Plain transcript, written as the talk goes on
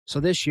So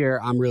this year,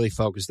 I'm really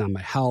focused on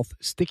my health,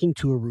 sticking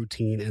to a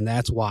routine, and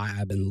that's why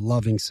I've been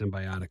loving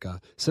Symbiotica.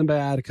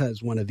 Symbiotica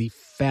is one of the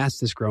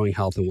fastest growing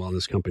health and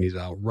wellness companies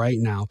out right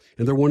now,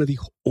 and they're one of the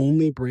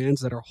only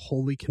brands that are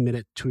wholly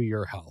committed to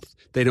your health.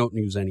 They don't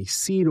use any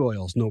seed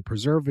oils, no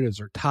preservatives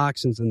or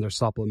toxins in their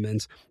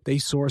supplements. They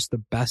source the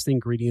best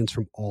ingredients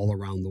from all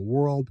around the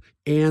world,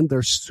 and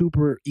they're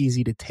super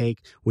easy to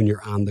take when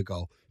you're on the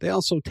go. They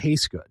also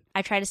taste good.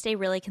 I try to stay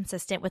really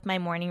consistent with my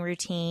morning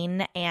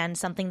routine, and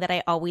something that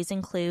I always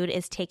include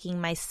is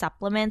taking my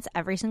supplements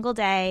every single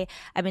day.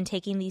 I've been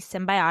taking these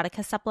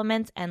Symbiotica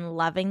supplements and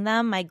loving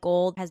them. My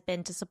goal has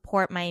been to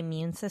support my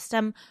immune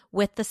system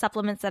with the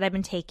supplements that I've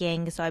been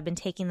taking. So I've been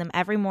taking them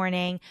every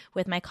morning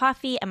with my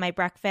coffee and my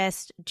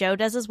breakfast. Joe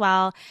does as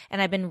well,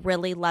 and I've been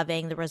really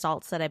loving the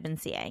results that I've been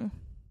seeing.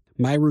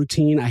 My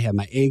routine, I have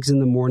my eggs in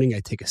the morning, I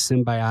take a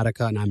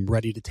Symbiotica, and I'm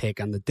ready to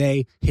take on the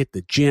day, hit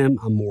the gym,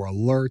 I'm more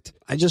alert.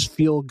 I just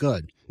feel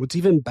good. What's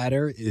even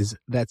better is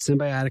that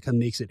Symbiotica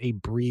makes it a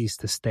breeze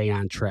to stay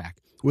on track.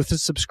 With a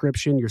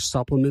subscription, your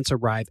supplements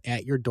arrive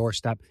at your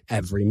doorstep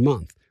every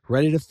month.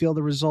 Ready to feel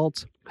the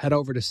results? Head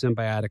over to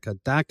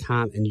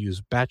Symbiotica.com and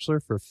use Bachelor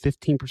for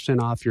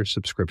 15% off your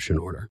subscription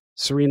order.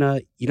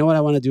 Serena, you know what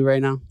I want to do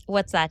right now?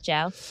 What's that,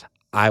 Joe?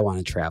 I want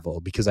to travel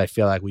because I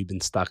feel like we've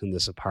been stuck in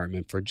this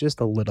apartment for just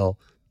a little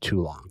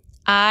too long.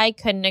 I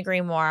couldn't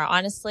agree more.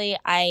 Honestly,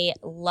 I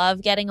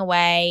love getting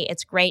away.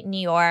 It's great in New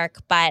York,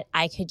 but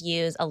I could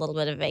use a little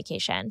bit of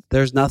vacation.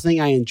 There's nothing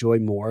I enjoy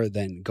more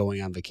than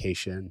going on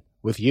vacation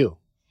with you.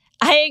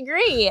 I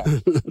agree.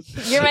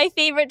 You're my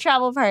favorite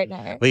travel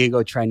partner. We can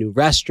go try new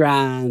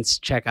restaurants,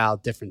 check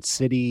out different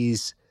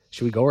cities.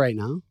 Should we go right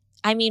now?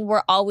 I mean,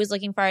 we're always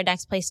looking for our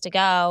next place to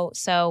go.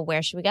 So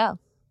where should we go?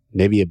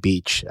 Maybe a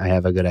beach. I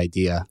have a good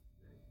idea.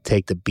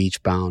 Take the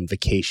Beachbound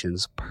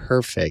Vacations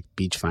Perfect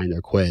Beach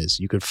Finder quiz.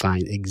 You could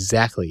find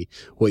exactly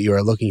what you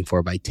are looking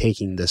for by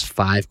taking this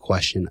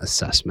 5-question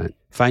assessment.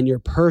 Find your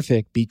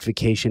perfect beach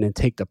vacation and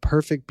take the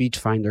Perfect Beach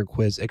Finder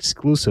quiz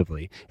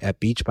exclusively at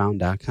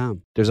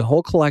beachbound.com. There's a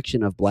whole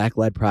collection of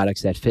Black-led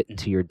products that fit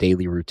into your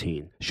daily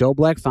routine. Show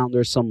Black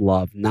founders some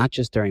love, not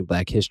just during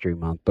Black History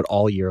Month, but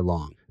all year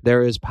long.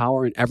 There is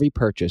power in every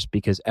purchase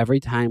because every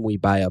time we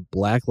buy a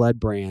Black-led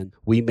brand,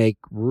 we make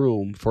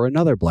room for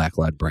another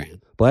Black-led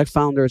brand. Black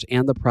founders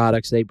and the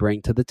products they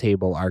bring to the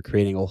table are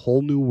creating a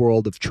whole new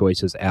world of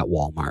choices at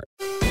Walmart.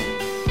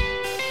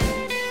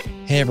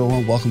 Hey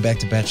everyone, welcome back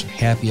to Bachelor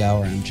Happy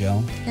Hour. I'm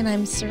Joe. And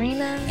I'm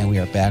Serena. And we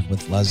are back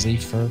with Leslie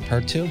for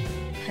part 2.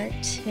 Part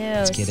 2.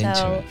 Let's get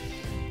into it.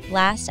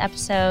 Last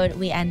episode,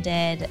 we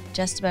ended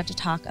just about to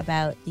talk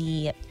about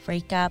the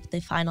breakup, the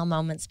final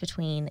moments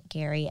between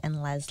Gary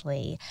and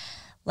Leslie.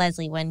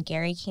 Leslie, when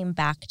Gary came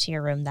back to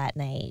your room that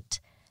night,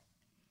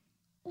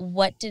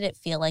 what did it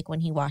feel like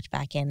when he walked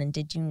back in, and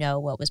did you know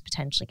what was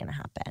potentially going to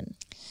happen?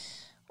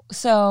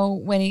 So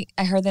when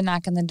I heard the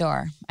knock on the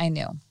door, I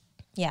knew.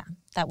 Yeah,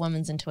 that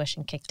woman's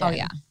intuition kicked in. Oh,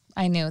 yeah.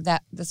 I knew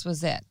that this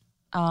was it.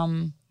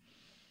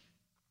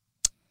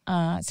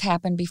 It's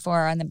happened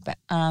before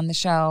on the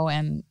show,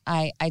 and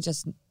I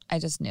just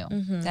knew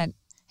that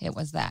it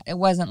was that. It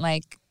wasn't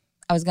like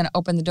I was going to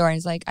open the door and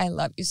he's like, "I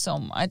love you so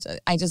much."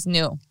 I just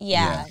knew.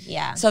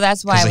 Yeah. So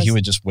that's why he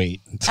would just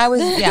wait. I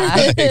was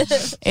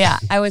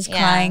I was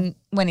crying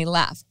when he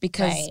left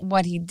because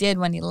what he did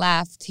when he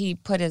left, he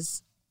put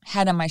his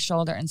head on my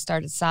shoulder and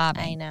started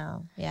sobbing. I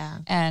know. Yeah.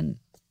 And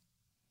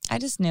I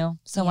just knew.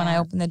 So when I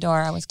opened the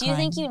door, I was crying.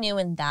 Do you think you knew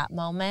in that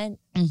moment?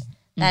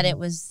 That it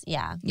was,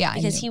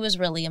 because he was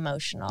really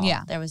emotional.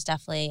 Yeah. There was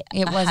definitely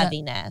a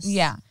heaviness.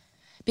 Yeah.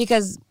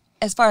 Because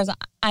as far as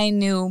I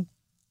knew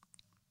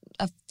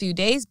a few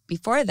days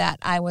before that,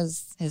 I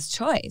was his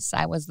choice.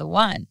 I was the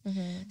one.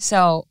 Mm-hmm.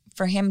 So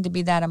for him to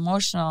be that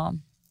emotional.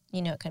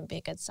 You know it couldn't be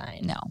a good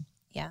sign. No.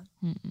 Yeah.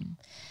 Mm-mm.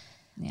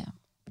 Yeah.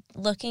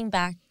 Looking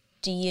back,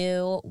 do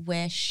you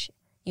wish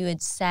you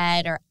had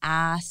said or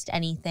asked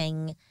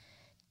anything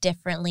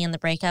differently in the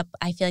breakup?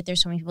 I feel like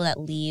there's so many people that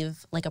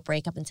leave like a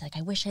breakup and say like,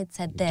 I wish I'd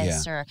said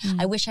this or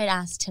I wish I'd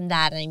asked him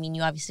that. And I mean,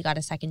 you obviously got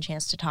a second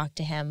chance to talk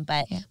to him,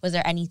 but was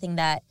there anything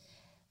that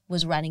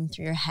was running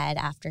through your head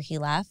after he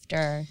left,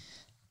 or?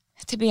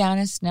 To be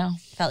honest, no.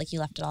 Felt like you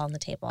left it all on the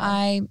table.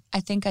 I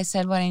think I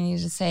said what I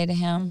needed to say to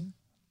him.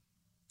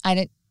 I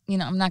didn't,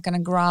 I'm not going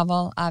to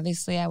grovel.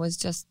 Obviously, I was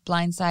just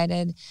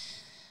blindsided.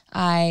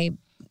 I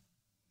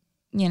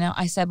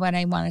said what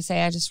I want to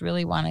say. I just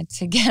really wanted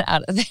to get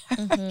out of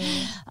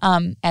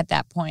there at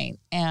that point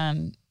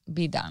and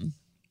be done.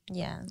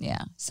 Yeah.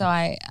 Yeah. So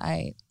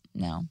I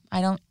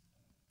don't,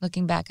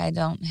 looking back, I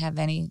don't have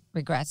any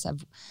regrets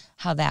of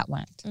how that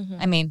went. Mm-hmm.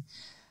 I mean,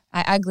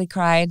 I ugly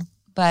cried,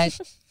 but,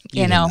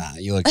 you know.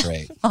 You look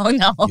great. Oh,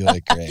 no. You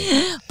look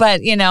great.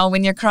 But,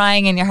 when you're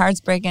crying and your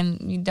heart's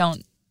breaking, you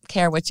don't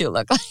care what you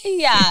look like.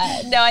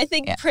 Yeah. No, I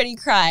think pretty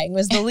crying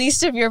was the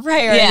least of your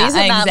priorities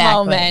in that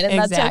moment. And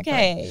that's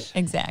okay.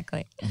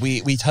 Exactly.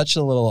 We touched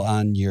a little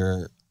on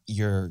your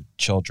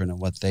children and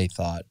what they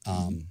thought.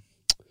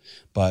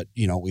 But,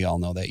 we all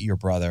know that your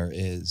brother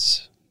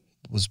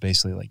was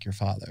basically like your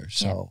father.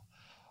 So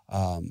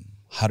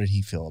how did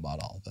he feel about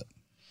all of it?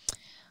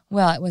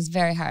 Well, it was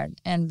very hard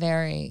and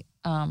very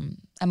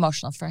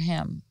emotional for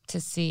him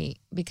to see,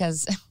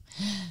 because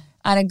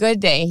on a good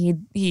day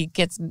he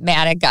gets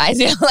mad at guys,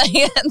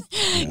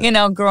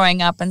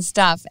 growing up and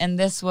stuff.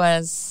 And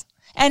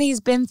and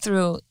he's been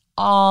through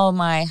all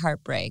my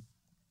heartbreak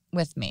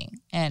with me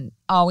and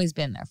always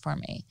been there for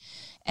me.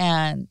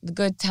 And the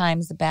good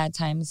times, the bad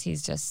times,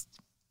 he's just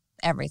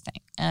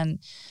everything. And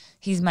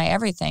he's my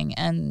everything.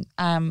 And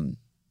it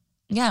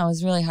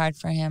was really hard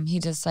for him. He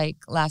just, like,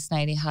 last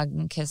night he hugged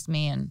and kissed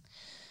me and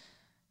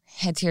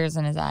had tears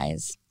in his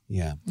eyes.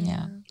 Yeah.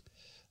 Yeah.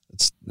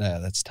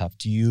 That's tough.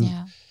 Do you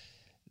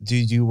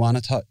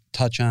want to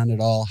touch on at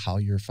all how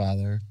your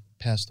father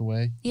passed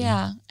away?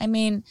 Yeah. I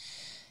mean,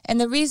 and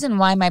the reason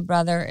why my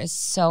brother is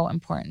so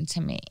important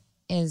to me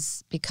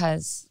is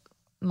because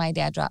my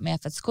dad dropped me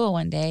off at school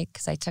one day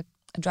because I took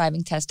a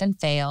driving test and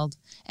failed.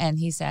 And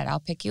he said, I'll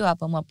pick you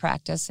up and we'll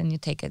practice and you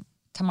take it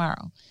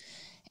tomorrow.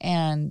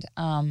 And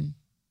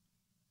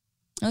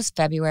it was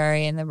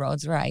February and the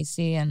roads were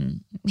icy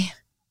and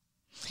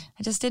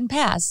I just didn't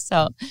pass.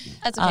 So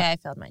that's okay. I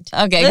failed mine too.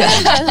 Okay, good.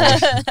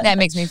 That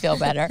makes me feel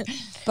better.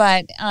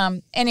 But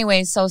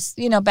anyway, so,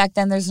 back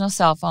then there's no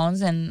cell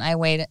phones, and I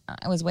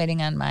was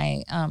waiting on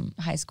my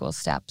high school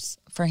steps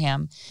for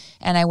him.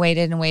 And I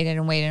waited and waited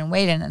and waited and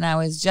waited. And I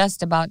was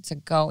just about to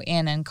go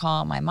in and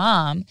call my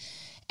mom.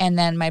 And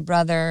then my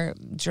brother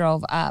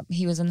drove up.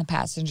 He was in the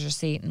passenger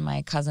seat and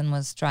my cousin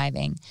was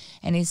driving.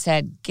 And he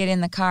said, get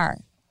in the car.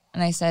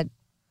 And I said,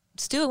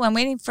 Stu, I'm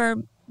waiting for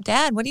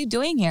Dad. What are you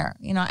doing here?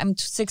 I'm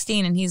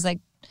 16 and he's like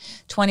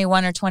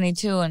 21 or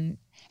 22. And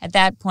at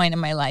that point in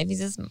my life, he's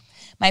just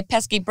my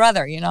pesky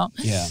brother,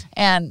 Yeah.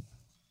 And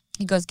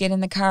he goes, get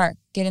in the car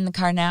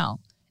now.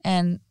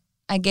 And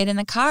I get in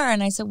the car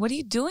and I said, what are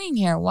you doing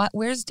here?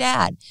 Where's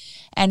Dad?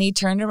 And he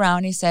turned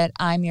around. He said,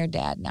 I'm your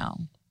dad now.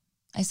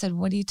 I said,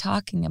 what are you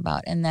talking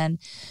about? And then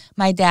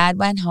my dad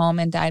went home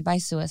and died by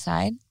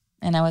suicide.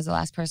 And I was the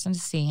last person to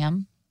see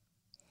him.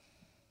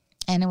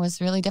 And it was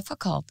really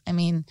difficult. I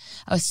mean,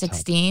 I was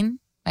 16.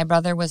 My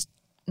brother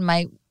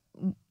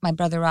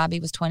Robbie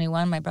was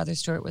 21. My brother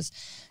Stuart was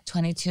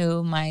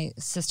 22. My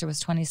sister was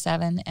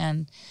 27.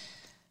 And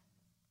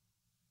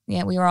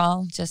yeah, we were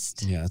all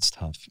just. Yeah, it's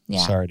tough.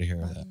 Yeah. Sorry to hear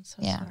that. I'm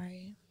so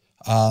sorry.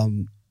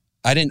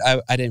 I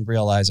didn't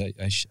realize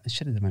I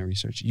should have done my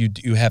research.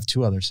 You have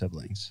 2 other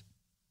siblings.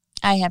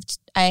 I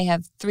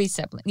have 3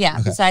 siblings. Yeah,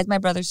 okay. Besides my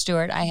brother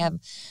Stuart, I have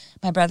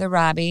my brother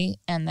Robbie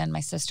and then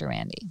my sister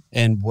Randy.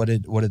 And what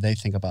did they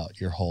think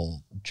about your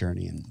whole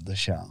journey in the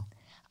show?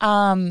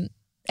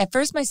 At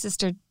first, my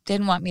sister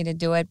didn't want me to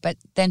do it, but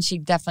then she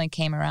definitely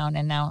came around,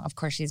 and now, of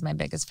course, she's my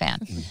biggest fan.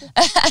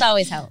 That's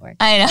always how it works.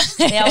 I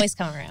know. They always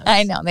come around.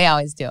 I know. They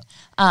always do.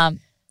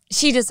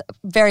 She just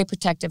very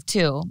protective,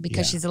 too,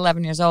 because she's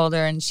 11 years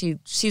older, and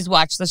she's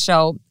watched the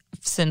show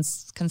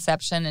since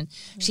conception, and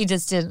she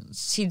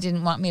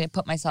didn't want me to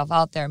put myself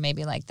out there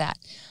maybe like that.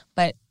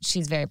 But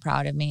she's very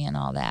proud of me and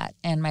all that,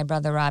 and my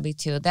brother Robbie,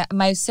 too.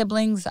 My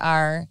siblings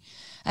are,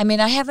 I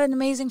have an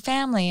amazing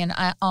family, and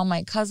all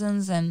my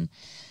cousins, and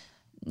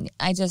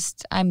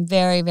I'm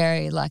very,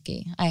 very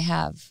lucky. I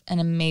have an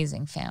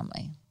amazing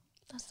family.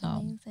 That's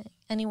amazing.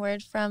 Any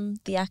word from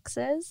the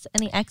exes?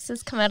 Any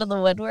exes come out of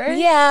the woodwork?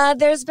 Yeah,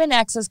 there's been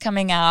exes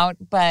coming out,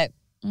 but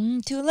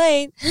too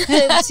late.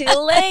 Too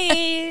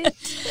late.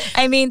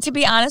 To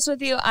be honest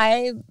with you,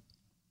 I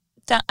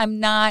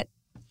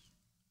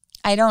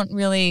don't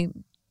really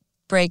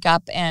break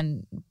up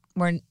and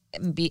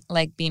be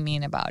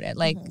mean about it.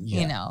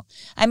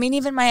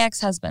 Even my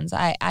ex-husbands,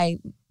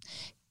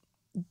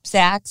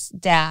 Zach's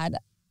dad,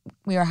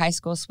 we were high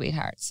school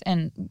sweethearts,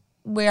 and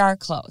we are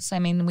close.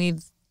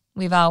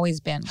 We've always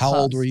been How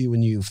close. old were you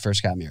when you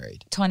first got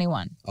married?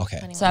 21. Okay.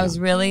 21. So I was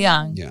really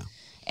young. Yeah.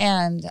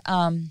 And,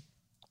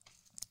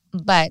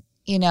 but,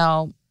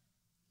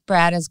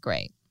 Brad is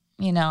great.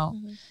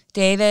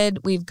 David,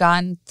 we've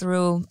gone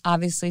through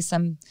obviously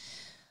some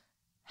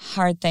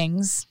hard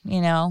things,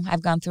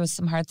 I've gone through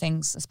some hard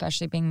things,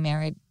 especially being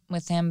married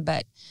with him,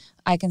 but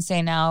I can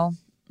say now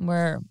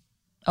we're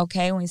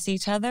okay when we see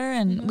each other,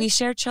 and we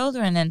share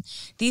children, and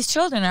these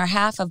children are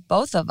half of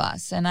both of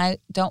us, and I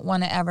don't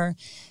want to ever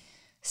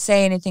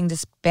say anything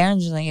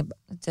disparagingly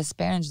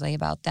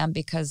about them,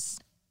 because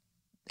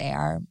they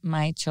are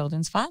my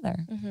children's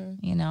father.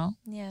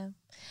 Yeah.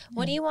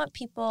 What do you want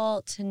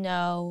people to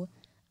know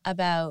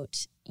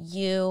about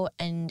you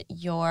and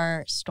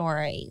your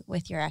story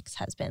with your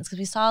ex-husbands? Because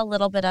we saw a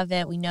little bit of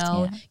it. We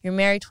know you're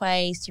married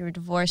twice, you were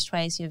divorced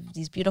twice, you have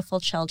these beautiful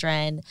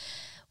children.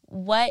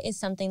 What is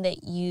something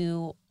that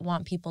you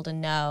want people to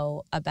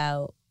know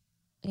about,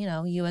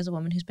 you as a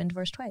woman who's been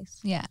divorced twice?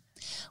 Yeah.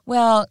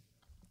 Well,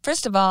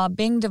 first of all,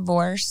 being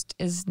divorced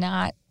is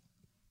not,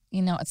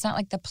 it's not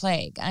like the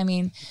plague.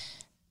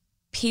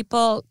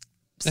 People...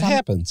 It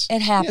happens.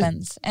 It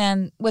happens. Yeah.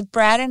 And with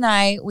Brad and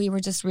I, we were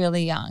just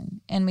really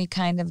young, and we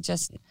kind of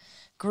just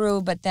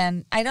grew, but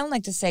then, I don't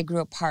like to say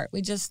grew apart.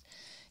 We just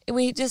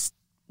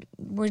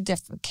were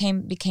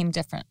different, became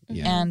different.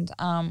 Yeah.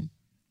 And,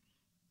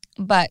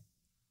 but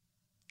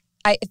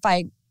if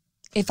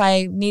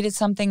I needed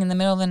something in the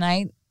middle of the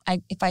night,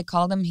 if I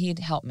called him, he'd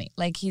help me.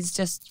 Like, he's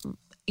just,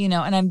 and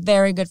I'm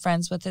very good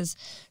friends with his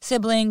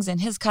siblings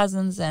and his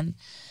cousins, and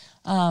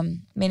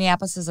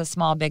Minneapolis is a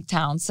small, big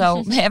town,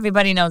 so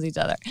everybody knows each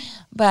other.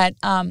 But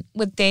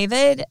with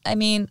David, I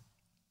mean,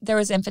 there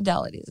was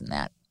infidelities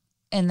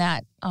in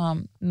that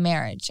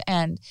marriage,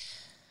 and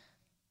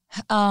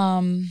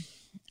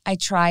I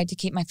tried to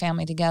keep my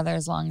family together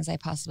as long as I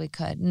possibly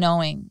could,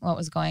 knowing what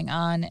was going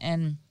on,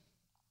 and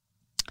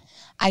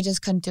I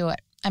just couldn't do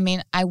it. I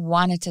mean, I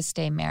wanted to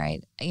stay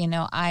married.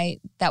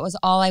 That was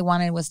all I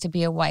wanted, was to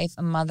be a wife,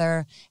 a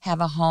mother, have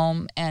a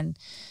home, and,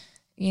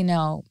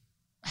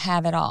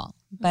 have it all.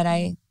 But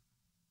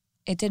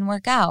it didn't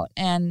work out.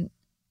 And,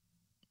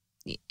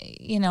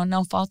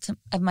 no fault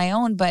of my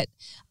own, but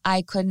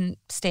I couldn't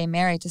stay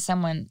married to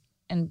someone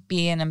and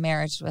be in a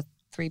marriage with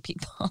 3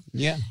 people.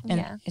 Yeah. And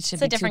it should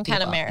it's be a different 2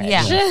 kind of people. marriage.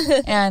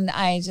 Yeah. And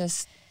I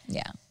just,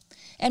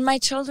 And my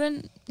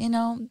children,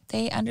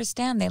 they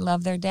understand. They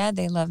love their dad.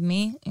 They love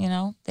me.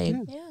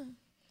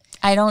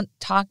 I don't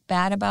talk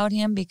bad about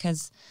him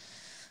because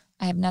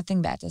I have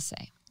nothing bad to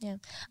say. Yeah.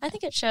 I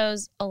think it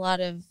shows a lot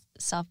of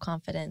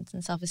self-confidence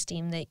and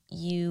self-esteem that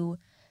you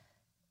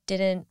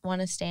didn't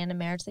want to stay in a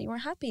marriage that you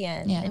weren't happy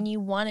in. Yeah. And you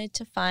wanted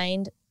to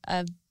find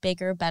a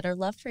bigger, better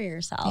love for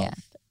yourself. Yeah.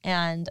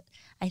 And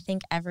I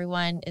think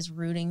everyone is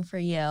rooting for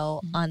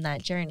you on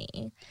that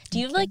journey. Do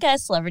you have like a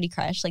celebrity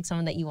crush, like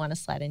someone that you want to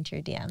slide into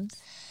your DMs?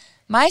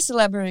 My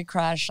celebrity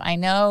crush, I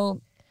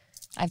know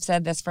I've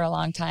said this for a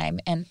long time,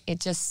 and it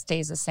just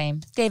stays the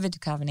same. David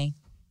Duchovny.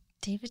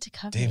 David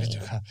Duchovny. David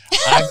Duchovny.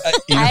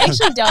 I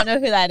actually don't know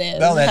who that is.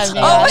 No, that's to be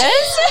honest.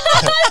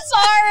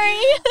 Sorry.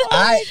 Oh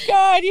my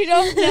God, you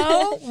don't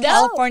know?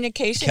 No.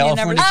 Californication. Californication. You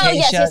never Oh,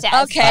 yes.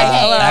 Okay.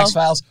 Hello.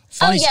 X-Files.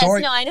 Funny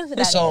story. No, I know who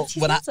that So is.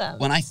 He's when awesome.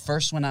 when I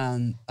first went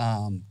on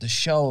the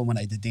show, and when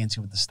I did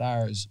Dancing with the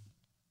Stars,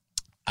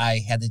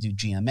 I had to do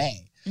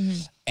GMA,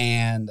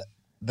 and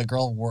the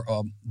girl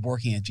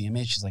working at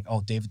GMA, she's like,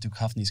 "Oh, David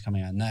Duchovny's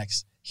coming on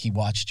next. He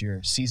watched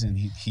your season.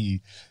 He's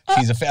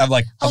a fan." I'm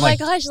like, my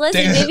gosh,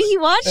 Leslie, David. maybe he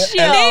watched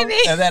you.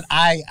 And then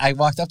I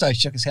walked up to him, I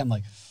shook his hand, I'm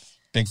like,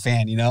 big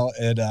fan,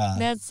 And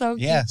That's so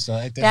cute. yeah, so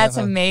I did That's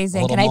have a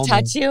amazing. little Can I moment.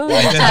 touch you?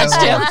 I did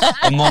Touched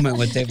have a moment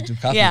with David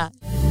Duchovny. Yeah.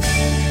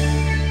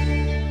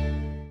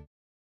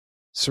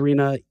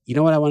 Serena, you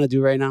know what I want to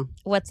do right now?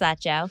 What's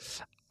that, Joe?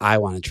 I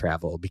want to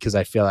travel because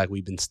I feel like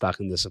we've been stuck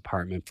in this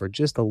apartment for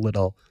just a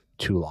little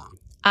too long.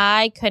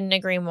 I couldn't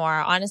agree more.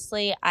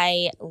 Honestly,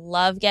 I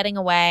love getting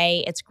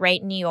away. It's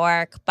great in New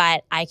York,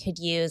 but I could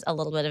use a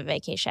little bit of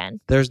vacation.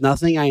 There's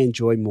nothing I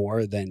enjoy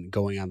more than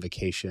going on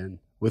vacation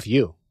with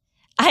you.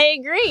 I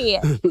agree.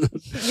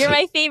 You're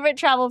my favorite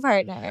travel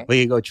partner.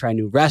 We can go try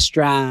new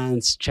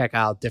restaurants, check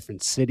out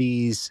different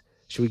cities.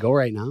 Should we go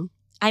right now?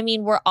 I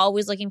mean, we're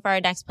always looking for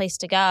our next place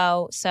to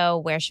go. So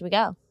where should we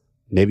go?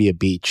 Maybe a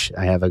beach.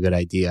 I have a good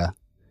idea.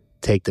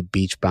 Take the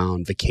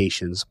Beachbound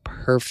Vacations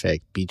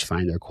Perfect Beach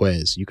Finder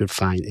quiz. You could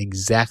find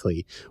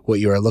exactly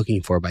what you are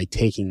looking for by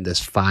taking this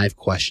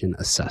 5-question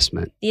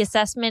assessment. The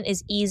assessment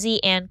is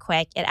easy and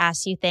quick. It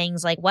asks you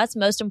things like, what's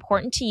most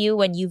important to you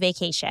when you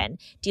vacation?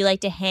 Do you like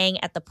to hang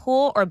at the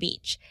pool or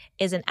beach?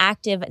 Is an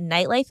active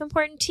nightlife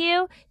important to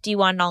you? Do you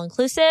want an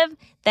all-inclusive?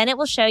 Then it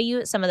will show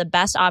you some of the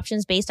best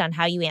options based on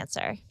how you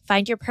answer.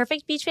 Find your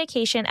perfect beach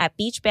vacation at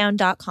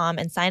beachbound.com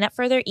and sign up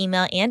for their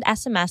email and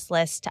SMS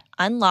list to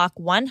unlock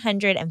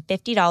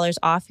 $150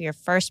 off your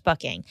first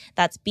booking.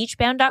 That's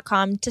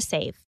beachbound.com to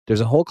save.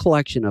 There's a whole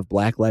collection of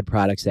Black lead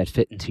products that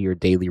fit into your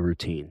daily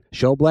routine.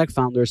 Show Black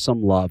founders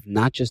some love,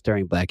 not just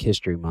during Black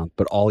History Month,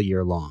 but all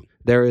year long.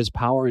 There is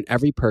power in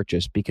every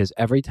purchase because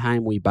every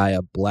time we buy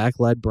a Black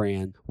lead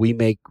brand, we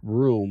make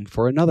room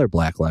for another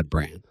Black lead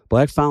brand.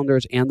 Black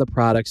founders and the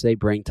products they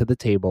bring to the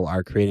table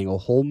are creating a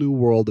whole new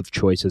world of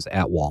choices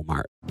at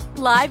Walmart.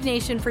 Live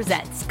Nation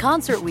presents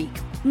Concert Week.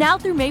 Now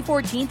through May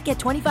 14th, get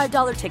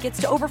 $25 tickets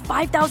to over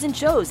 5,000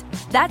 shows.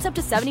 That's up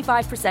to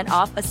 75%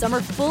 off a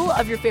summer full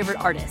of your favorite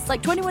artists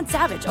like 21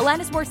 Savage,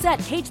 Alanis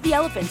Morissette, Cage the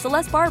Elephant,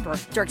 Celeste Barber,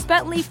 Dierks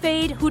Bentley,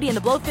 Fade, Hootie and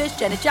the Blowfish,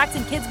 Janet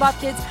Jackson, Kids Bop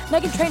Kids,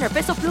 Meghan Trainor,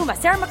 Bissell Pluma,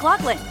 Sarah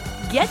McLachlan.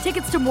 Get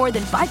tickets to more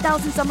than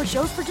 5,000 summer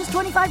shows for just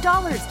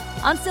 $25.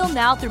 Until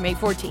now through May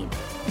 14th.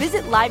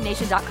 Visit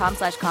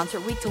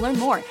LiveNation.com/Concert Week to learn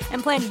more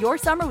and plan your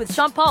summer with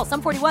Sean Paul,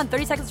 Sum 41,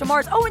 30 Seconds to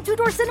Mars, and Two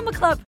Door Cinema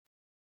Club.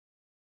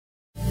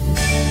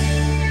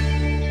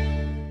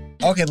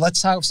 Okay,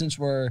 let's talk, since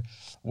we're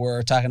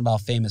talking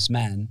about famous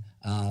men,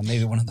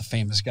 maybe one of the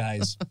famous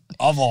guys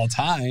of all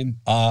time.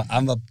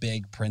 I'm a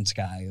big Prince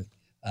guy.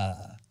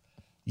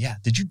 Yeah.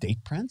 Did you date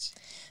Prince?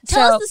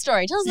 Tell us the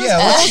story. Tell us the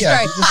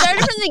story. Start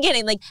from the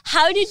beginning. Like,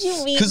 how did you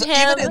meet him? Because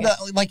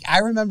even I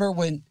remember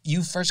when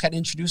you first got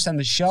introduced on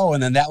the show,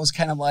 and then that was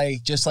kind of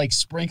like just like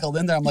sprinkled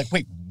in there. I'm like,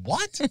 wait,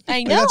 what?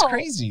 I know. That's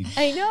crazy.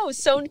 I know.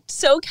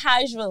 So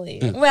casually.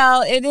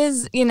 Well, it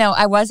is,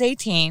 I was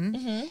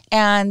 18,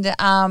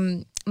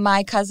 and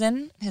my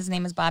cousin, his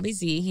name is Bobby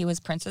Z, he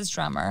was Prince's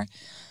drummer.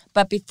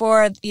 But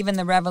before even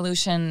the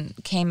Revolution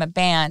came a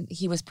band,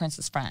 he was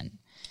Prince's friend.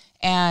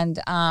 And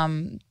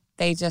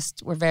they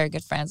just were very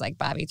good friends. Like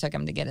Bobby took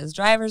him to get his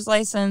driver's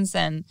license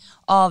and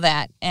all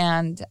that.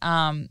 And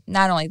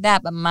not only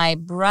that, but my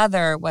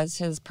brother was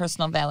his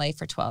personal valet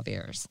for 12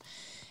 years.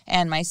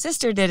 And my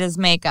sister did his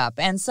makeup.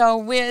 And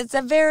so it's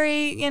a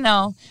very,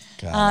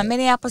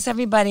 Minneapolis,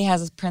 everybody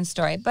has a Prince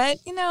story. But,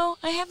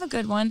 I have a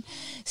good one.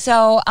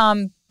 So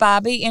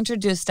Bobby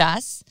introduced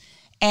us.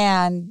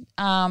 And,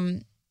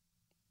 we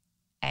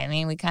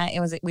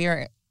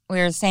were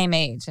the same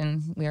age.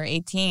 And we were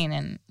 18.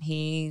 And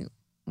he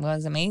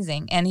was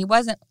amazing. And he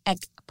wasn't a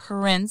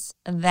Prince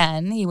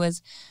then. He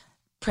was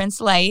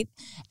Prince Light.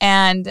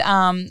 And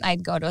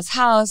I'd go to his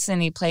house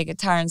and he'd play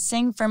guitar and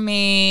sing for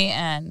me.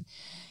 And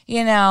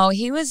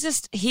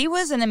he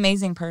was an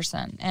amazing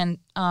person. And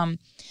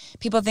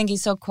people think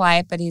he's so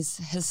quiet, but he's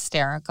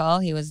hysterical.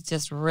 He was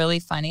just really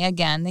funny.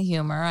 Again, the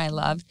humor I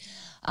loved.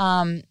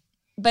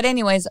 But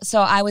anyways,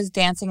 so I was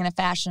dancing in a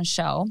fashion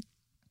show.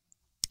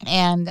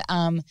 And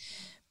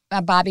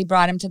Bobby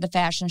brought him to the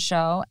fashion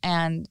show.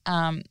 And,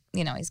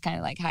 he's kind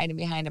of like hiding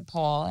behind a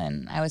pole.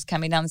 And I was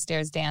coming down the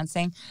stairs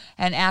dancing.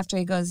 And after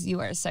he goes, "You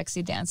are a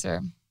sexy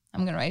dancer.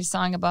 I'm going to write a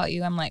song about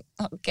you." I'm like,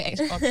 okay.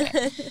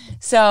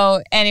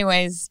 So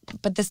anyways,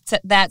 but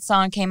that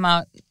song came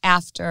out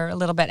a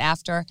little bit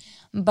after.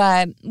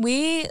 But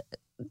we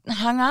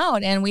hung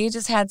out and we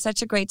just had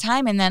such a great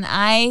time. And then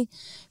I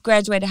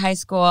graduated high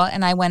school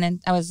and I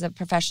was a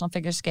professional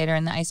figure skater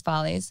in the Ice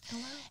Follies. Oh,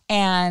 wow.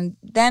 And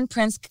then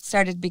Prince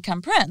started to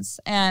become Prince.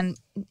 And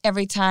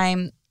every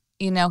time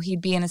he'd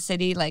be in a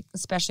city, like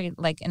especially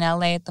like in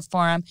LA at the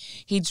Forum,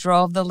 he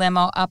drove the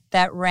limo up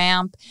that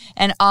ramp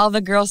and all the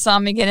girls saw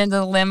me get into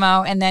the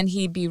limo, and then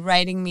he'd be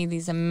writing me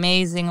these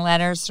amazing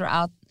letters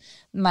throughout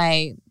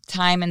my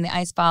time in the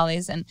Ice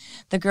Follies, and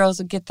the girls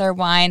would get their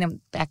wine,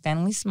 and back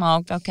then we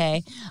smoked,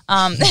 okay.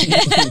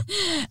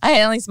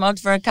 I only smoked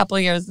for a couple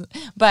of years,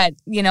 but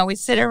we'd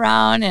sit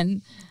around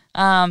and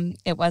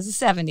it was the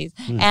 70s.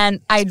 And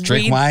I'd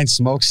drink wine,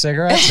 smoke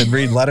cigarettes, and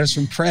read letters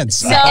from Prince.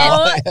 So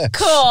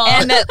cool.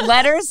 And the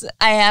letters,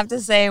 I have to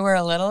say, were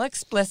a little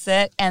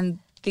explicit. And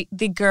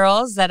the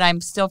girls that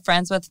I'm still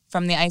friends with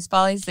from the Ice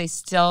Follies, they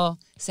still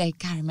say,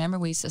 "God, remember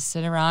we used to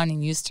sit around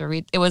and used to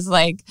read." It was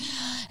like,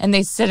 and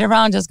they sit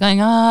around just going,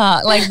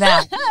 like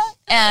that.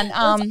 And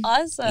that's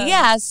awesome.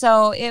 Yeah,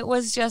 so it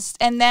was just,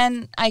 and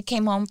then I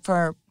came home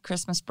for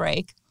Christmas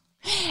break,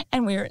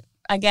 and we were,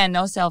 again,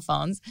 no cell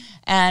phones.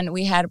 And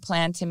we had a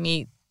plan to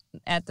meet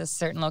at this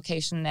certain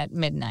location at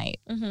midnight.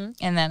 Mm-hmm.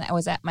 And then I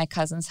was at my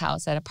cousin's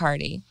house at a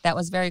party that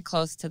was very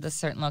close to this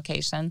certain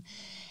location.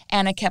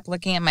 And I kept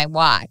looking at my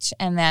watch.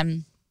 And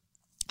then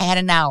I had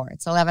an hour.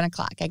 It's 11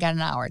 o'clock. I got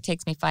an hour. It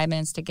takes me 5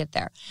 minutes to get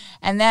there.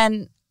 And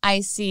then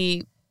I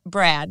see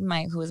Brad,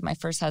 who was my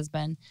first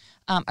husband,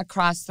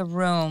 across the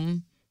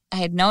room. I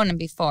had known him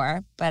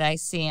before, but I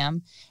see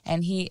him,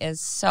 and he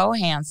is so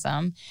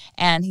handsome,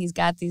 and he's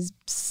got these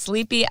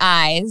sleepy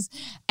eyes,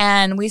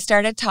 and we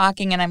started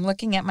talking, and I'm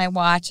looking at my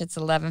watch. It's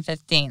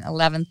 11:15,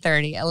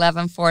 11:30,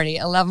 11:40,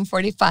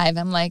 11:45.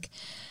 I'm like,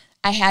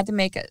 I had to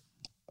make a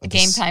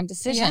game time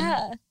decision.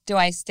 Yeah. Do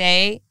I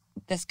stay?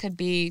 This could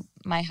be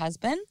my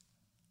husband.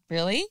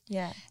 Really?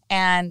 Yeah.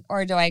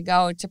 Or do I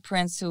go to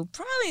Prince, who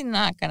probably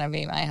not going to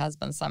be my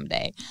husband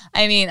someday?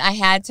 I mean, I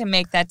had to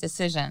make that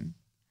decision.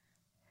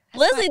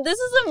 Leslie, this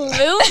is a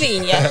movie.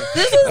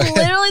 This is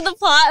literally the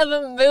plot of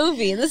a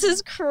movie. This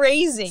is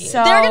crazy.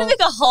 So, they're going to make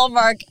a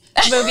Hallmark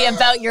movie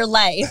about your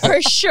life,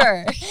 for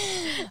sure.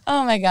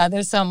 Oh, my God.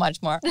 There's so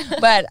much more.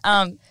 But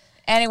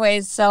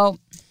anyways, so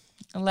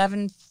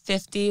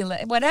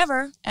 11:50,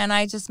 whatever. And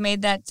I just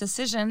made that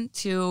decision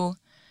to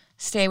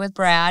stay with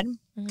Brad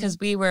because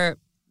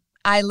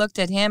I looked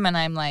at him and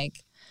I'm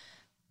like,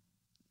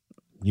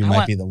 you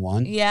might be the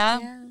one. Yeah,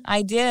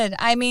 I did.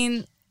 I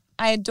mean,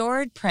 I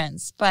adored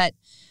Prince, but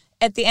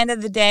at the end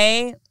of the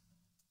day,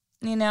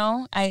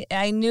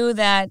 I knew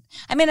that.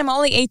 I mean, I'm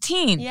only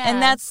 18,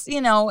 and that's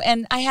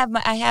and I have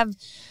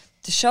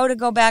the show to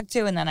go back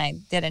to, and then I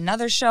did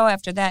another show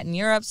after that in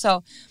Europe.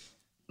 So,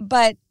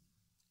 but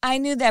I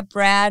knew that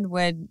Brad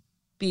would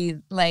be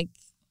like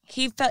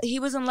he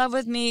was in love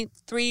with me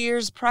 3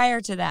 years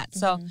prior to that.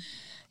 So,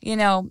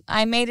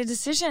 I made a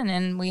decision,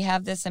 and we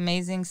have this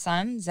amazing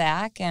son,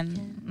 Zach,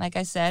 and like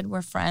I said,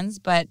 we're friends,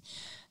 but.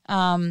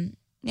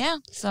 Yeah.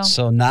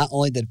 So not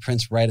only did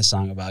Prince write a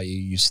song about you,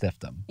 you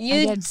stiffed him.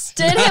 You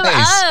stood him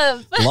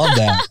up. Love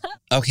that.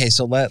 Okay,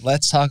 so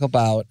let's talk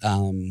about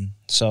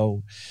let's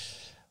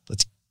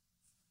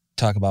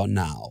talk about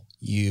now.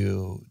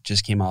 You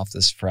just came off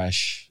this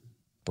fresh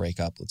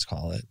breakup, let's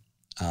call it.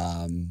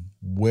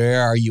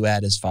 Where are you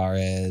at as far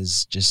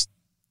as just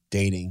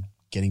dating,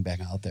 getting back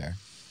out there?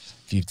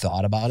 Have you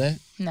thought about it?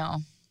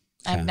 No,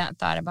 okay. I've not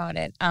thought about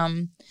it.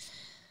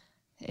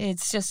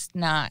 It's just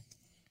not.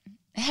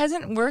 It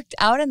hasn't worked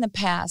out in the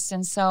past,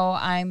 and so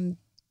I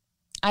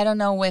don't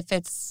know if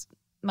it's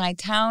my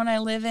town I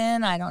live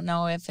in. I don't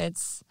know if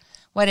it's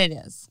what it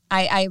is.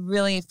 I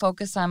really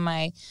focus on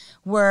my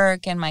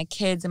work and my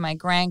kids and my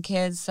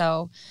grandkids,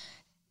 so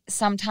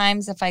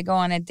sometimes if I go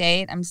on a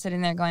date, I'm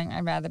sitting there going,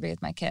 I'd rather be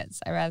with my kids.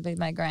 I'd rather be with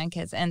my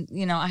grandkids. And,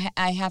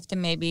 I have to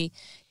maybe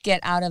get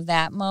out of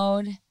that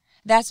mode.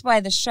 That's why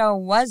the show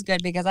was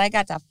good, because I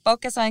got to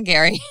focus on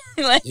Gary.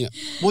 Yeah.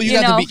 Well,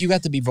 you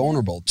got to be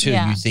vulnerable too.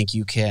 Yeah. You think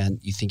you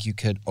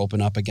could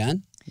open up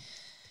again?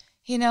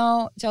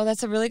 Joe,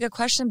 that's a really good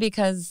question,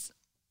 because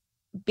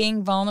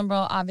being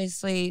vulnerable,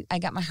 obviously, I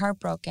got my heart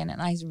broken,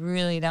 and I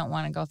really don't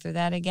want to go through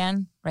that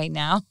again right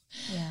now.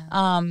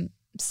 Yeah.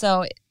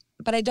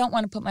 But I don't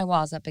want to put my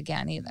walls up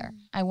again either.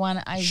 I want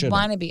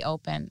to be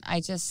open.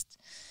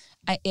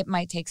 It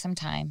might take some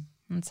time.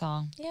 That's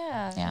all.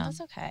 Yeah.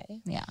 That's okay.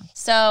 Yeah.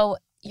 So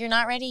you're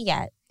not ready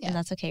yet, yeah. and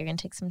that's okay. You're going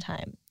to take some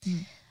time.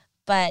 Mm.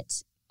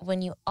 But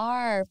when you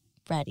are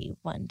ready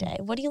one day,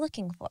 what are you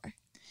looking for?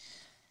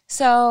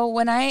 So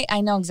when I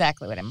know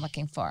exactly what I'm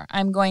looking for.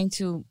 I'm going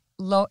to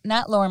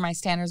not lower my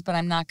standards, but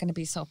I'm not going to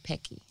be so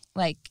picky.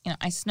 Like,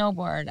 I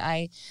snowboard,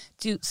 I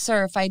do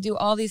surf, I do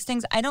all these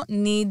things. I don't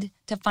need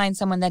to find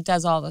someone that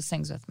does all those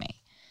things with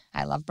me.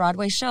 I love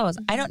Broadway shows.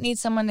 I don't need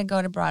someone to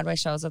go to Broadway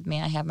shows with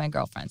me. I have my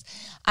girlfriends.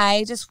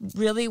 I just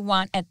really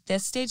want, at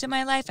this stage of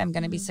my life, I'm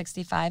going to be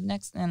 65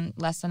 next in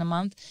less than a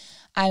month.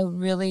 I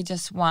really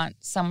just want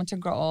someone to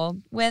grow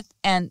old with,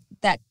 and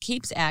that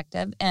keeps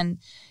active and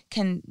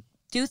can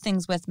do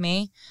things with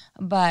me,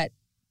 but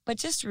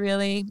just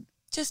really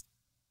just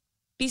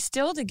be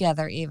still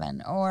together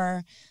even.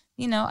 Or,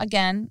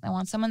 again, I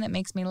want someone that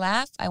makes me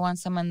laugh. I want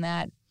someone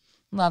that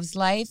loves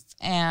life,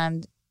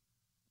 and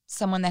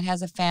someone that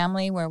has a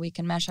family where we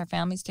can mesh our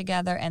families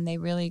together and they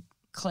really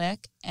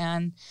click,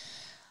 and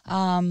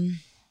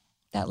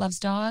that loves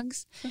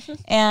dogs.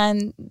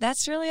 And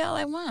that's really all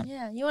I want.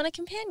 Yeah, you want a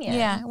companion.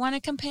 Yeah, I want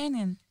a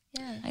companion.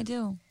 Yeah, I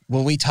do.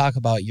 When we talk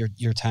about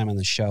your time on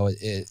the show,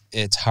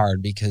 it's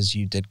hard because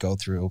you did go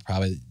through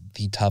probably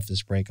the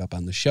toughest breakup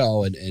on the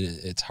show, and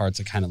it's hard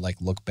to kind of like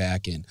look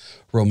back and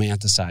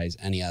romanticize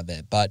any of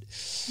it. But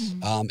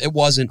it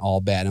wasn't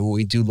all bad. And when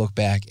we do look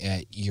back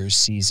at your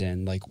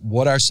season, like,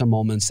 what are some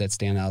moments that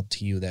stand out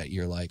to you that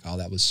you're like, oh,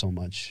 that was so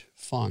much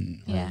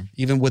fun? Or yeah.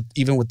 Even with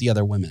the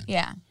other women.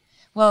 Yeah.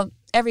 Well,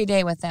 every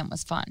day with them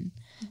was fun.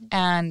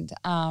 And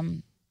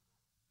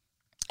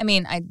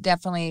I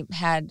definitely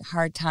had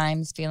hard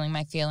times feeling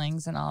my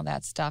feelings and all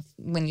that stuff.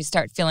 When you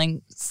start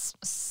feeling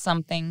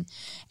something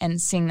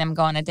and seeing them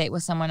go on a date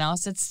with someone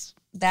else, it's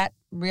that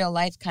real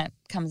life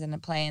comes into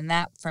play. And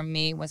that, for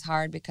me, was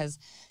hard because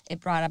it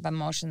brought up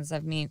emotions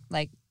of me,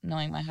 like,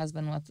 knowing my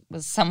husband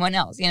was someone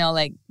else,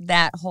 like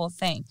that whole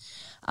thing.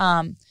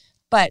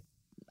 But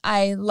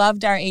I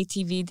loved our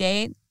ATV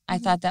date. I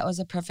thought that was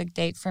a perfect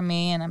date for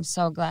me, and I'm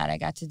so glad I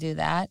got to do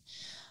that.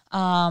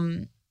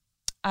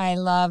 I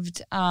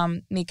loved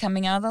me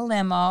coming out of the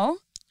limo.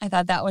 I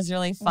thought that was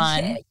really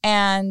fun.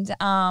 And,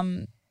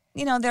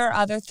 there are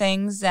other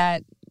things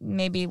that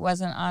maybe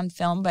wasn't on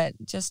film, but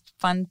just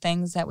fun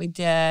things that we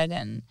did.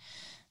 And,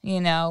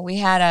 we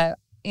had a,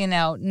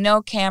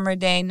 no camera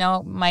day,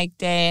 no mic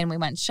day, and we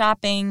went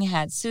shopping,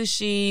 had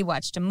sushi,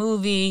 watched a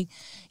movie,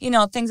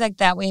 things like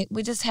that. We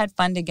just had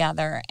fun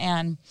together.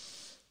 And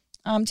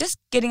just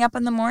getting up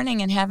in the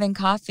morning and having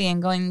coffee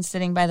and going and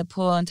sitting by the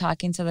pool and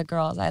talking to the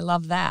girls. I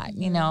love that,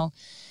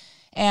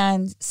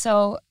 And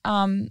so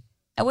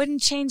I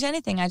wouldn't change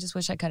anything. I just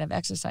wish I could have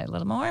exercised a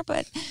little more,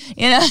 but,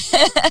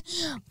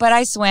 but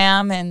I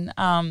swam, and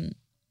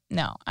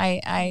no,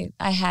 I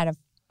had a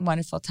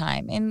wonderful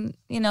time. And,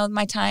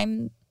 my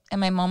time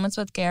and my moments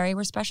with Gary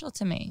were special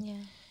to me.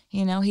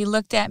 Yeah. He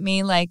looked at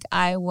me like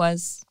I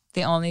was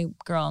the only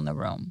girl in the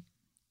room,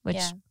 which...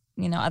 Yeah.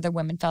 Other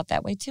women felt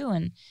that way too,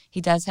 and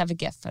he does have a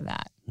gift for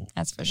that.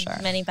 That's for sure.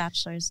 Many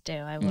bachelors do,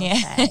 I will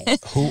say.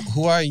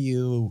 Who are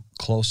you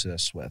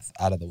closest with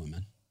out of the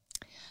women?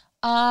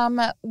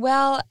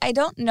 Well, I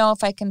don't know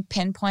if I can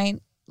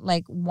pinpoint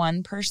like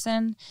one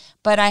person,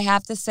 but I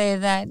have to say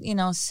that,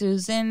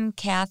 Susan,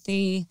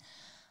 Kathy,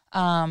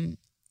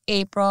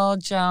 April,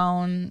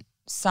 Joan,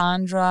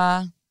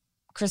 Sandra,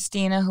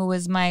 Christina, who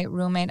was my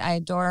roommate, I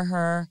adore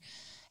her.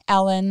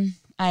 Ellen,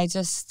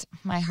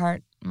 my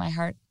heart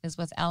is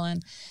with Ellen.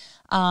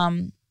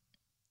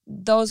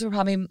 Those were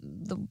probably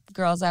the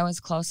girls I was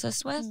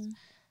closest with.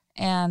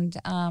 And,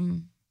 I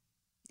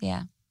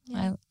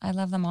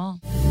love them all.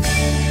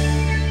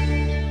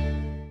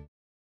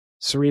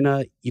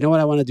 Serena, you know what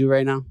I want to do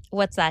right now?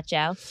 What's that,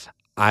 Joe?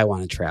 I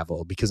want to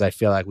travel because I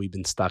feel like we've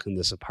been stuck in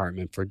this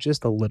apartment for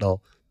just a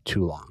little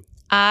too long.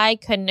 I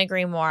couldn't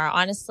agree more.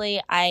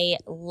 Honestly, I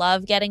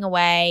love getting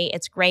away.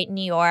 It's great in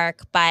New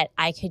York, but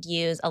I could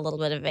use a little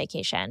bit of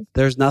vacation.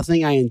 There's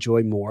nothing I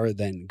enjoy more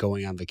than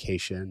going on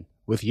vacation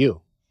with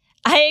you.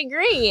 I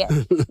agree.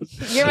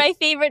 You're my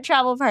favorite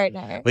travel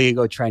partner. We can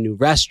go try new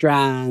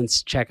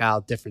restaurants, check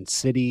out different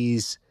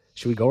cities.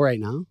 Should we go right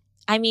now?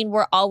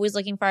 We're always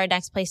looking for our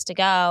next place to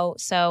go.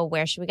 So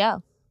where should we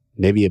go?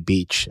 Maybe a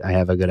beach. I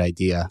have a good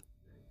idea.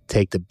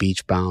 take the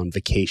Beachbound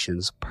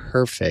Vacations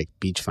Perfect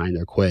Beach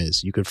Finder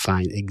quiz. You could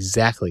find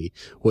exactly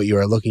what you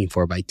are looking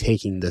for by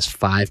taking this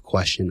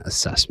 5-question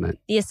assessment.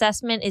 The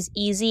assessment is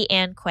easy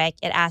and quick.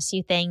 It asks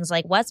you things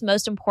like, what's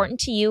most important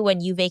to you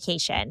when you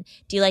vacation?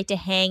 Do you like to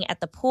hang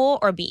at the pool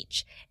or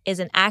beach? Is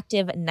an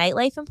active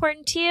nightlife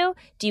important to you?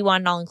 Do you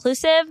want an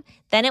all-inclusive?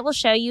 Then it will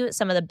show you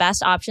some of the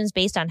best options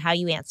based on how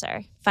you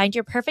answer. Find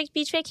your perfect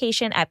beach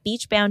vacation at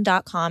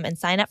beachbound.com and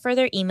sign up for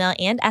their email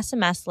and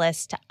SMS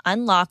list to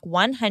unlock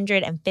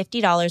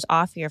 $150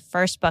 off your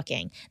first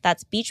booking.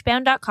 That's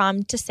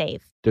beachbound.com to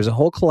save. There's a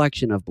whole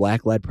collection of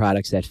Black-led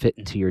products that fit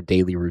into your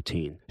daily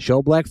routine.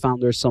 Show Black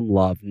founders some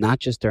love, not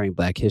just during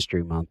Black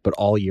History Month, but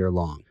all year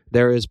long.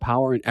 There is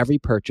power in every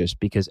purchase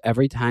because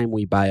every time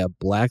we buy a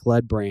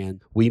Black-led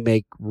brand, we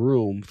make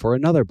room for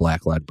another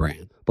Black-led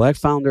brand. Black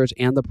founders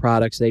and the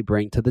products they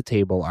bring to the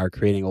table are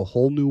creating a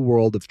whole new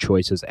world of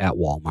choices at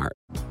Walmart.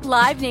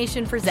 Live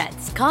Nation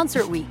presents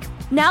Concert Week.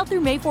 Now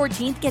through May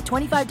 14th, get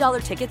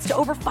 $25 tickets to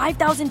over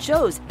 5,000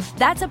 shows.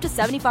 That's up to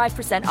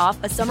 75%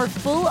 off a summer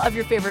full of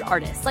your favorite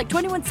artists like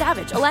 21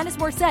 Savage, Alanis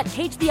Morissette,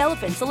 Cage the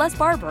Elephant, Celeste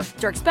Barber,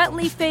 Dierks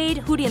Bentley, Fade,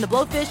 Hootie and the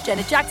Blowfish,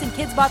 Janet Jackson,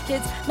 Kids Bop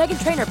Kids,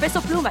 Meghan Trainor,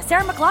 Bissell Pluma,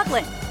 Sarah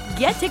McLachlan.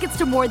 Get tickets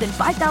to more than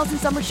 5,000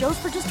 summer shows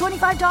for just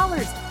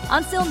 $25.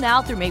 Until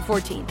now through May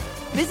 14th.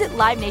 Visit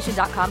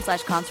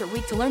LiveNation.com/Concert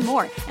Week to learn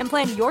more and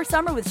plan your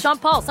summer with Sean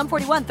Paul, Sum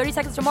 41, 30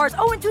 Seconds to Mars,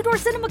 and Two Door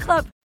Cinema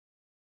Club.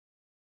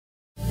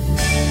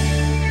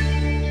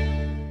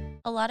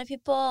 A lot of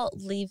people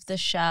leave the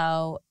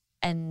show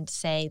and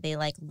say they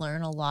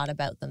learn a lot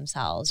about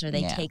themselves, or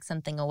they take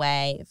something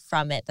away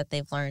from it that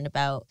they've learned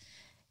about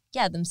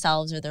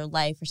themselves or their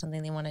life or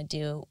something they want to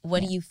do.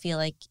 What do you feel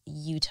like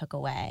you took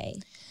away?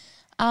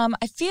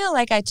 I feel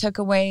like I took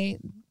away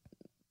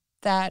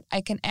that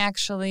I can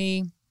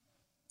actually,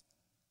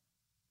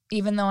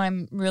 even though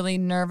I'm really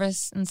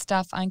nervous and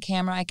stuff on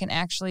camera, I can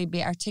actually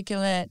be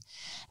articulate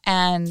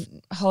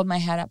and hold my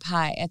head up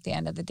high at the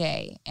end of the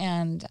day.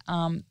 And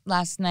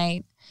last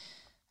night,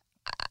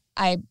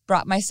 I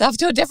brought myself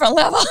to a different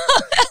level.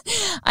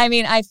 I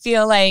mean, I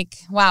feel like,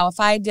 wow, if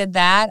I did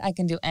that, I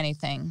can do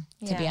anything,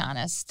 to be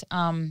honest.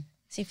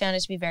 So you found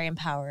it to be very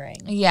empowering.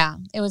 Yeah,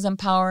 it was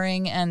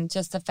empowering. And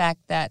just the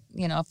fact that,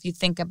 if you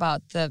think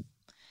about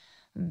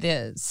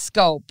the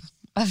scope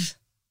of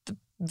the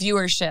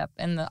viewership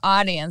and the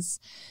audience,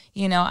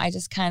 I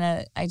just kind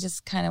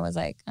of was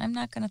like, I'm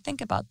not going to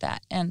think about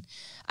that. And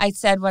I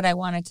said what I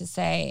wanted to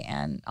say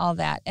and all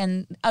that.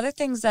 And other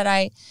things that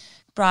I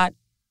brought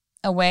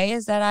away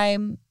is that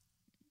I'm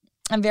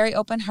very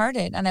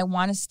open-hearted and I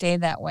want to stay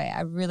that way.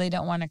 I really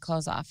don't want to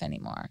close off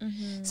anymore.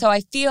 Mm-hmm. So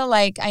I feel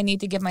like I need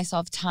to give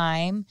myself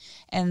time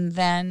and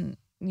then,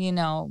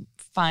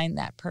 find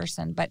that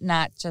person, but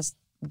not just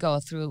go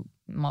through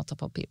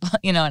multiple people.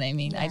 You know what I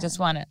mean? Yeah. I just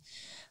want to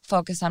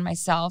focus on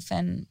myself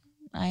and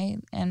my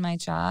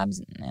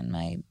jobs and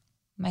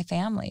my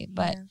family.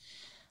 But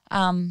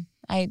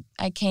I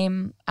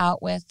came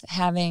out with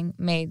having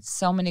made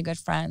so many good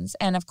friends.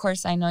 And of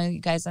course, I know you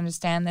guys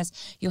understand this.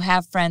 You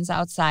have friends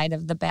outside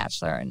of The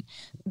Bachelor, and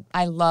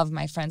I love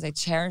my friends. I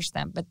cherish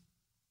them. But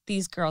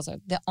these girls are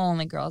the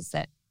only girls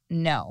that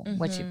know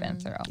what you've been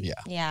through.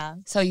 Yeah.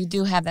 So you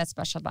do have that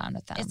special bond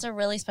with them. It's a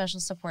really special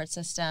support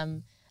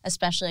system,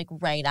 especially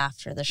right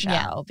after the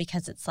show,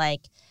 because it's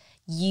like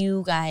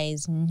you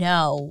guys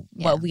know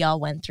what we all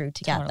went through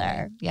together.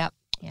 Totally. Yep.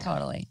 Yeah.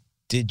 Totally.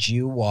 Did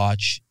you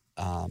watch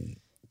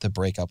the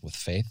breakup with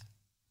Faith?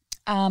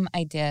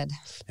 I did.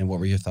 And what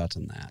were your thoughts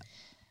on that?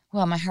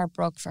 Well, my heart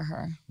broke for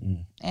her.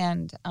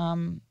 And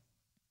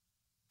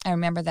I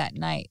remember that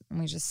night, and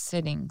we were just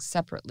sitting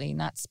separately,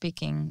 not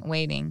speaking,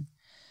 waiting.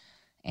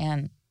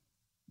 And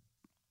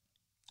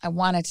I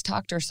wanted to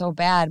talk to her so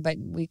bad, but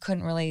we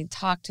couldn't really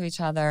talk to each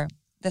other.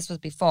 This was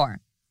before.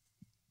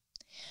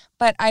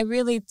 But I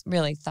really,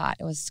 really thought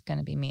it was going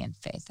to be me and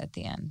Faith at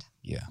the end.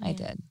 Yeah. I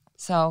did.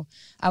 So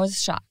I was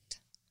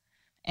shocked.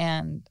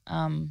 And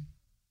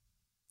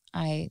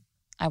I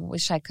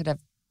wish I could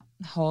have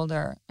held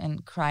her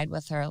and cried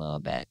with her a little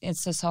bit.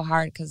 It's just so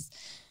hard because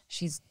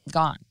she's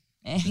gone,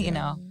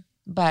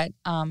 But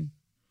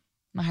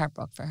my heart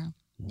broke for her.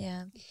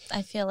 Yeah.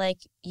 I feel like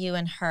you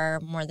and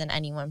her, more than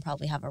anyone,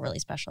 probably have a really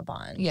special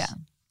bond. Yeah.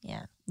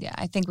 Yeah. Yeah,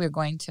 I think we're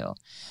going to.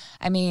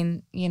 I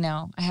mean,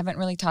 I haven't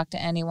really talked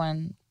to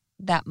anyone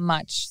that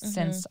much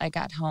since I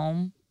got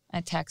home.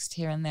 I text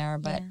here and there,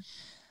 but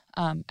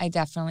I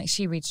definitely,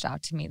 she reached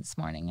out to me this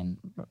morning and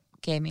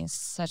gave me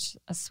such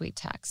a sweet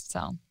text.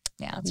 So,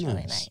 yeah. That's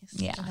really nice.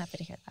 Yeah. I'm happy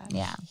to hear that.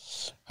 Yeah.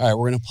 All right,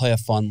 we're going to play a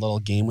fun little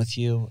game with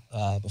you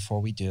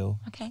before we do.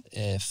 Okay.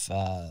 If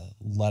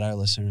let our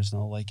listeners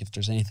know, if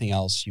there's anything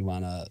else you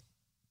want to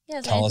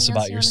Yeah, tell us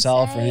about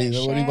yourself or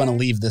anything. What do you want to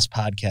leave this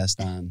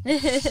podcast on?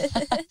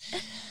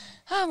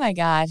 Oh my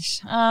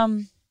gosh.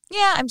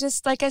 Yeah, I'm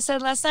just, like I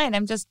said last night,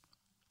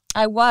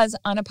 I was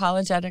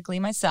unapologetically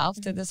myself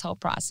through this whole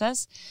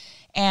process.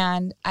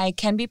 And I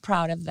can be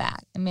proud of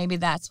that. And maybe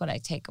that's what I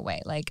take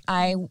away.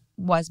 I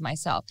was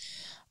myself.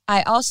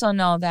 I also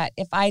know that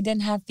if I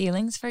didn't have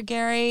feelings for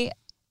Gary,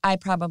 I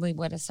probably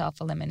would have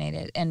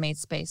self-eliminated and made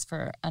space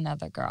for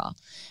another girl.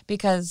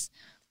 Because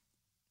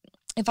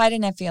if I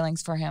didn't have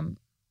feelings for him,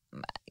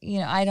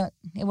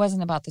 it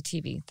wasn't about the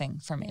TV thing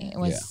for me. It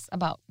was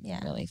about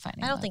really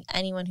finding I don't love. think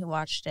anyone who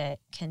watched it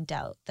can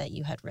doubt that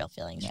you had real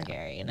feelings for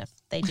Gary. And if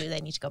they do,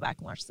 they need to go back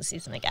and watch the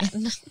season again.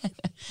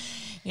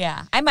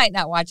 Yeah. I might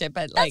not watch it,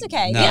 but That's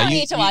okay. No, you don't you-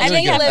 need to you- watch you're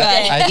it. You good. lived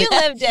I it. think- You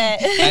lived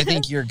it. I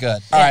think you're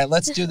good. All right,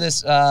 let's do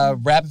this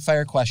rapid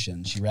fire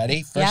questions. You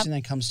ready? First Yep. thing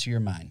that comes to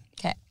your mind.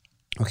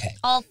 Okay.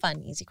 All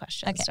fun, easy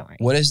questions. Okay. Don't worry.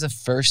 What is the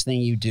first thing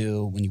you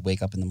do when you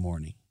wake up in the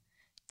morning?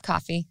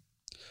 Coffee.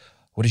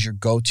 What is your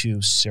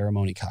go-to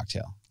ceremony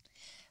cocktail?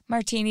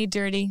 Martini,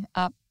 dirty,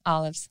 up,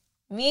 olives.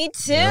 Me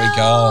too. There we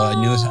go.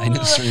 I knew Serena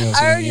was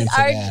going to be into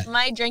that.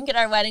 My drink at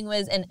our wedding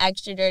was an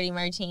extra dirty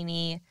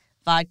martini,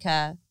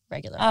 vodka,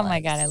 regular. Oh, my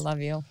God. I olives.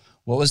 love you.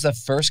 What was the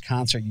first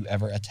concert you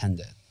ever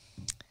attended?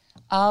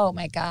 Oh,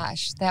 my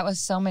gosh. That was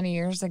so many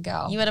years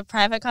ago. You had a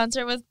private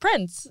concert with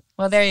Prince.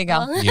 Well, there you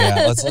go.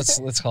 Yeah,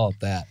 let's call it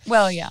that.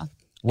 Well, yeah.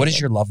 What is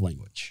your love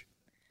language?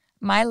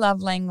 My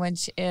love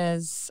language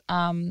is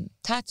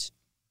touch.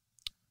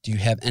 Do you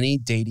have any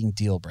dating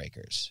deal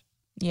breakers?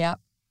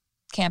 Yep.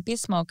 Can't be a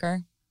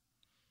smoker.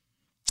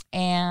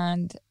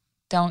 And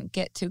don't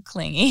get too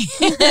clingy.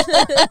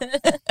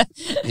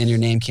 And your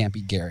name can't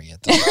be Gary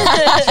at this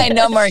point. I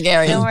know more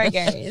Gary. No more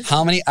Garys.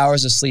 How many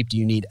hours of sleep do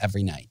you need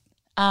every night?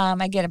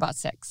 I get about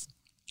 6.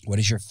 What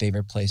is your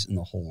favorite place in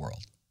the whole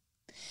world?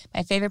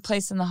 My favorite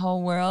place in the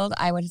whole world,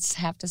 I would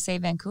have to say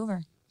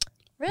Vancouver.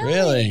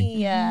 Really?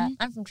 Yeah.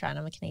 I'm from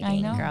Toronto. I'm a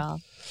Canadian know.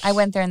 girl. I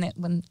went there in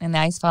the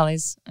ice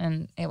valleys,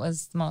 and it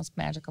was the most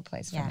magical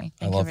place for me.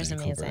 I love Vancouver's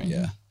Vancouver. amazing.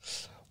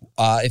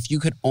 Yeah. If you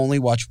could only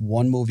watch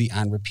one movie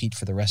on repeat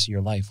for the rest of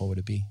your life, what would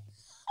it be?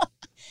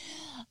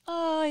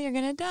 Oh, you're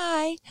going to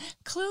die.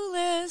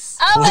 Clueless.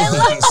 Oh, I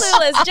love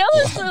Clueless. Joe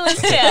is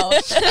Clueless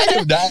too. I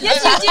do not.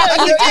 Yes, you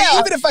do. You do.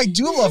 Even if I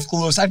do love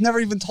Clueless, I've never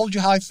even told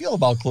you how I feel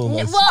about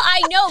Clueless. Well,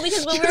 I know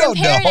because when You we were in don't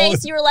know.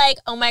 Paradise, you were like,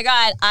 "Oh my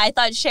God, I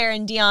thought Cher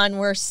and Dion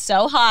were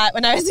so hot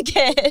when I was a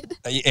kid."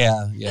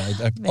 Yeah.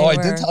 I They did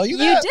were. tell you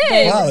You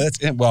that?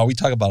 did. Well, we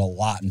talk about a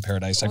lot in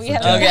Paradise. I We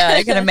forget. have- Oh, yeah,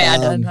 I can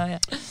imagine.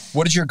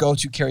 What is your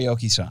go-to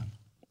karaoke song?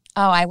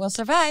 Oh, I Will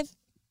Survive.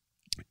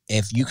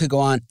 If you could go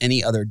on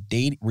any other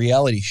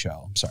reality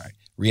show,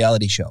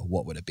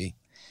 what would it be?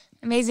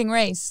 Amazing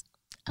Race.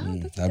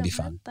 That'd be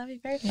fun. That'd be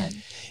very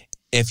fun.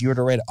 If you were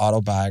to write an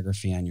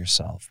autobiography on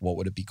yourself, what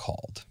would it be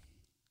called?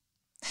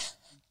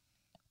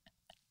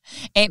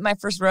 Ain't my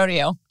first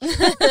rodeo.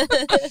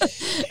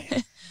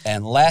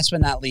 And last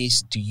but not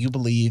least, do you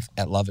believe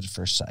at love at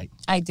first sight?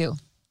 I do.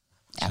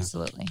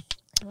 Absolutely.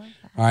 All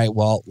right.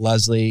 Well,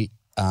 Leslie,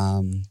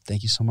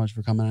 thank you so much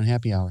for coming on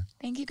Happy Hour.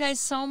 Thank you guys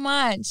so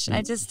much.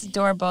 I just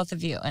adore both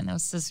of you, and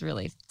this is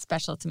really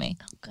special to me.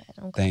 Good.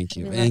 I'm glad. Thank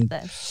you. We love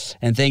this.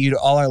 And thank you to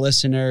all our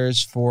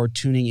listeners for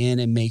tuning in,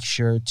 and make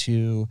sure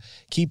to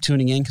keep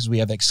tuning in because we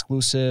have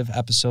exclusive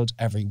episodes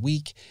every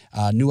week,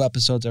 new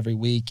episodes every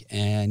week.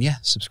 And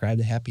subscribe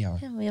to Happy Hour.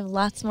 Yeah, we have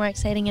lots more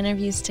exciting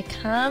interviews to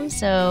come,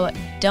 so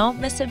don't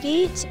miss a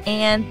beat.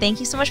 And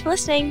thank you so much for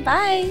listening.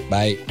 Bye.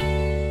 Bye.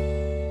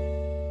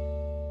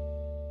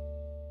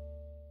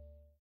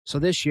 So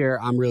this year,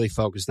 I'm really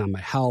focused on my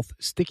health,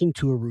 sticking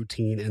to a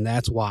routine, and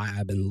that's why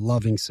I've been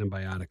loving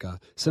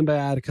Symbiotica.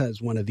 Symbiotica is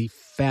one of the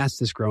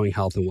fastest growing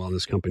health and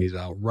wellness companies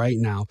out right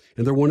now,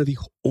 and they're one of the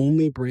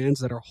only brands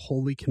that are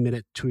wholly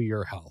committed to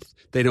your health.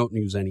 They don't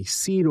use any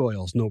seed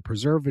oils, no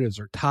preservatives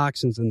or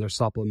toxins in their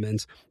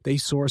supplements. They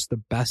source the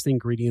best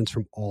ingredients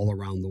from all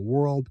around the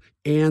world,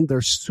 and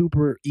they're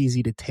super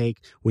easy to take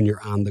when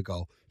you're on the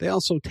go. They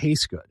also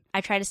taste good. I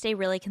try to stay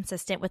really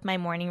consistent with my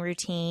morning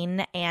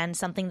routine, and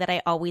something that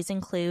I always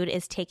include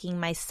is taking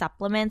my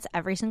supplements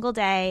every single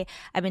day.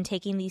 I've been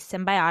taking these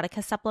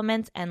Symbiotica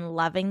supplements and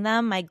loving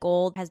them. My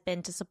goal has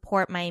been to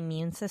support my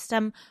immune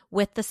system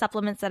with the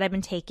supplements that I've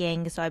been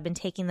taking. So I've been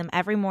taking them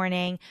every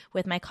morning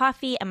with my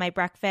coffee and my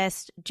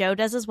breakfast. Joe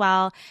does as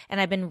well,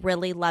 and I've been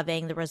really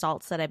loving the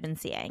results that I've been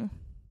seeing.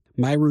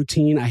 My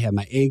routine, I have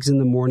my eggs in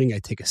the morning, I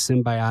take a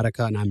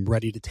Symbiotica, and I'm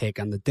ready to take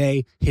on the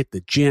day, hit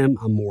the gym,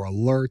 I'm more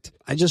alert.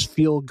 I just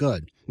feel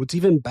good. What's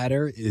even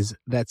better is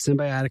that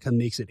Symbiotica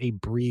makes it a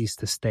breeze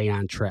to stay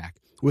on track.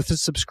 With a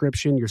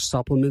subscription, your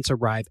supplements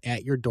arrive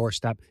at your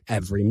doorstep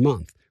every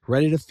month.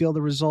 Ready to feel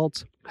the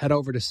results? Head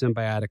over to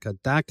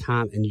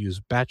Symbiotica.com and use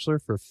Bachelor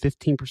for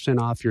 15%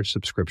 off your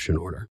subscription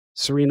order.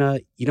 Serena,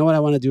 you know what I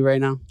want to do right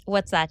now?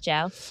 What's that,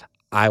 Joe?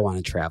 I want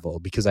to travel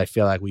because I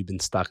feel like we've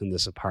been stuck in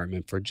this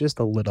apartment for just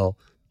a little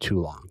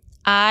too long.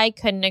 I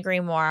couldn't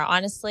agree more.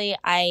 Honestly,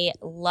 I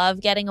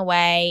love getting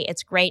away.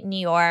 It's great in New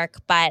York,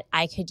 but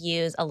I could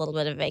use a little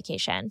bit of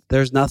vacation.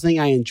 There's nothing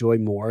I enjoy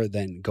more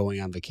than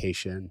going on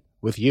vacation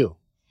with you.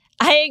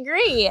 I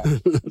agree.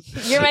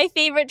 You're my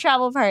favorite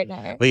travel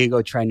partner. We can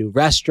go try new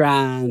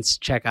restaurants,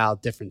 check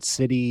out different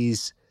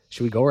cities.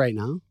 Should we go right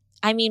now?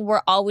 I mean,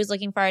 we're always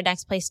looking for our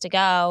next place to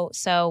go.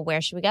 So where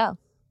should we go?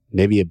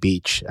 Maybe a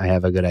beach. I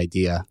have a good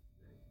idea.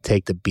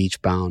 take the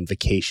Beachbound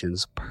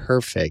Vacations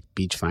Perfect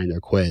Beach Finder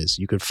quiz.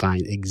 You could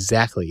find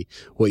exactly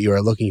what you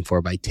are looking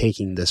for by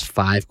taking this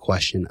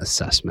 5-question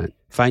assessment.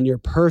 Find your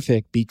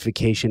perfect beach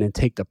vacation and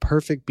take the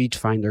perfect beach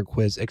finder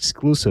quiz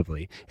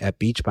exclusively at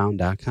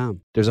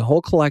beachbound.com. There's a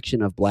whole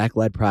collection of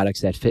Black-led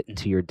products that fit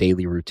into your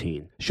daily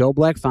routine. Show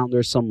Black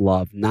founders some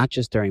love, not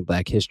just during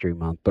Black History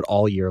Month, but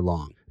all year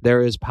long.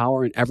 There is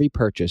power in every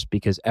purchase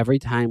because every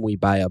time we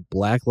buy a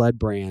Black-led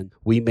brand,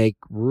 we make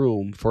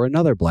room for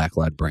another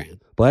Black-led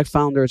brand. Black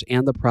founders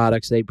and the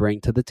products they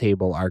bring to the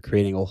table are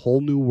creating a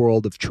whole new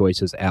world of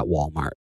choices at Walmart.